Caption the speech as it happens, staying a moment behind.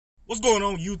What's going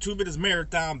on, YouTube? It is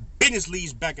Marathon Business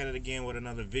Leads back at it again with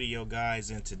another video,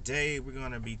 guys. And today we're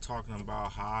going to be talking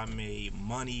about how I made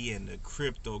money in the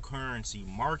cryptocurrency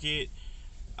market.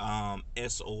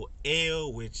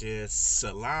 SOL, which is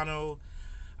Solana.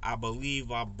 I believe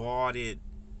I bought it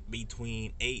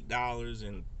between $8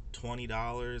 and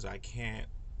 $20. I can't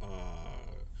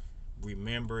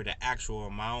remember the actual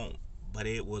amount, but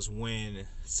it was when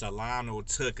Solana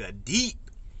took a deep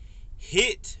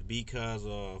hit because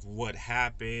of what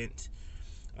happened.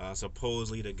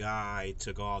 Supposedly the guy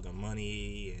took all the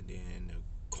money and then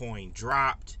the coin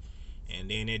dropped and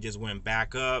then it just went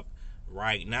back up.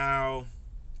 Right now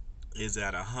is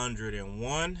at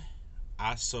 101.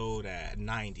 I sold at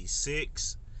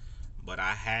 96, but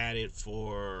I had it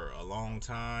for a long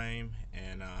time,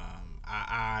 and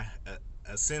I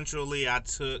essentially I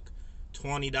took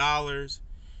 $20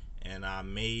 and I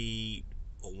made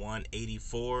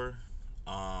 184.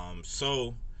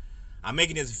 So I'm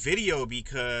making this video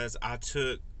because I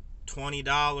took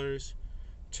 $20,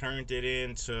 turned it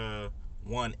into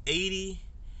 180,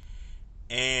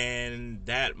 and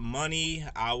that money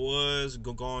I was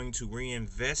going to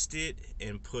reinvest it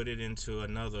and put it into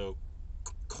another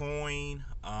coin.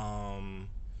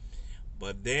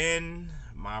 But then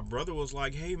my brother was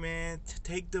like, hey man,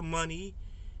 take the money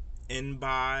and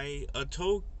buy a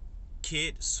token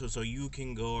kit so you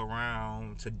can go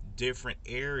around to different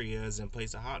areas and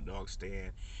place a hot dog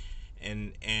stand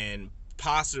and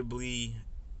possibly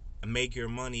make your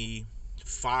money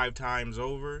 5 times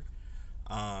over,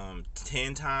 10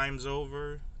 times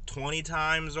over, 20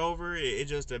 times over. It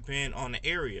just depends on the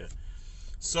area.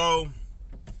 So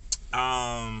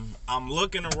I'm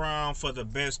looking around for the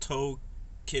best tow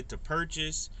kit to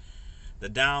purchase. The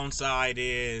downside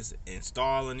is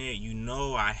installing it. You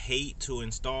know, I hate to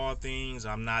install things.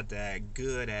 I'm not that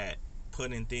good at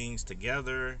putting things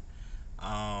together.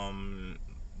 But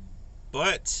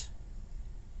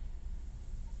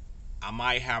I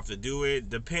might have to do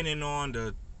it depending on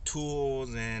the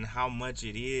tools and how much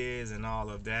it is and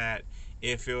all of that.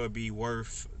 If it would be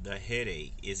worth the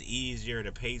headache, it's easier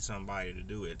to pay somebody to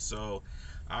do it. So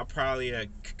I'll probably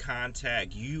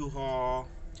contact U-Haul.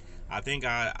 I think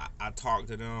I talked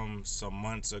to them some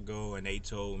months ago and they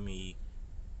told me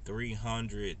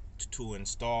 $300 to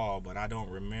install, but I don't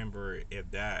remember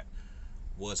if that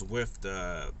was with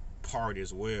the part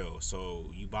as well.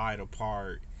 So you buy the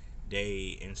part,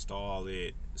 they install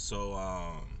it. So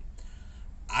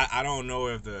I don't know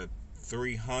if the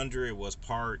 300 was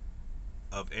part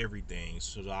of everything,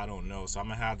 so I don't know. So I'm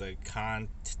gonna have to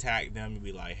contact them and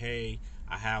be like, hey,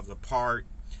 I have the part,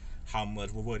 how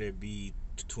much would it be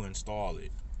to install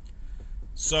it?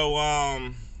 So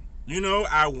you know,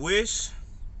 I wish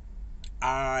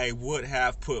I would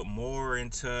have put more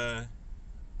into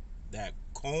that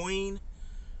coin,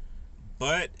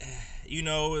 but you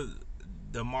know,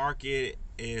 the market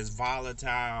is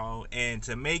volatile, and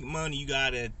to make money you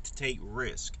gotta take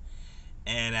risk.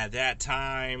 And at that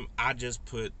time I just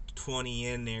put 20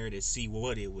 in there to see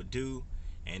what it would do,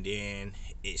 and then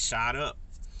it shot up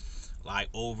like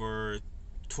over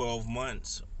 12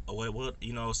 months. What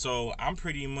you know, so I'm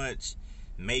pretty much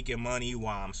making money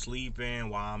while I'm sleeping,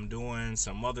 while I'm doing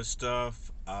some other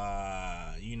stuff.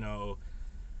 You know,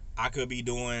 I could be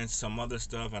doing some other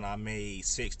stuff and I made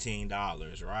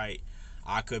 $16, right?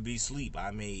 I could be asleep,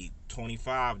 I made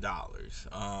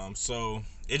 $25. So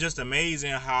it's just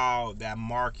amazing how that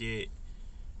market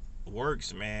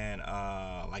works, man.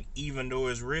 Like, even though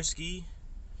it's risky,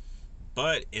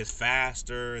 but it's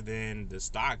faster than the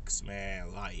stocks,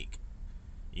 man. Like,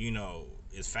 you know,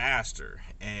 it's faster,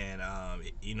 and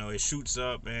you know, it shoots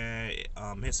up, man.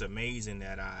 It's amazing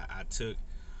that I took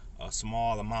a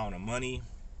small amount of money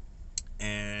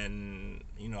and,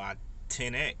 you know, I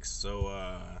 10x. So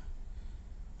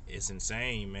it's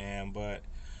insane, man. But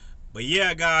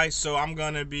yeah, guys, so I'm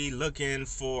gonna be looking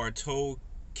for a tow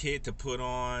kit to put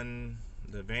on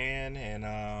the van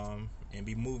and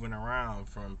be moving around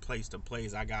from place to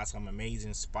place. I got some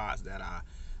amazing spots that I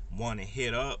want to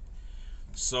hit up.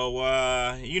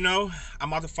 So you know, I'm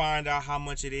about to find out how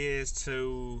much it is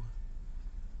to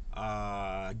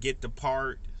get the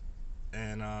part,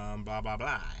 and blah blah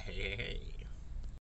blah. Hey, hey, hey.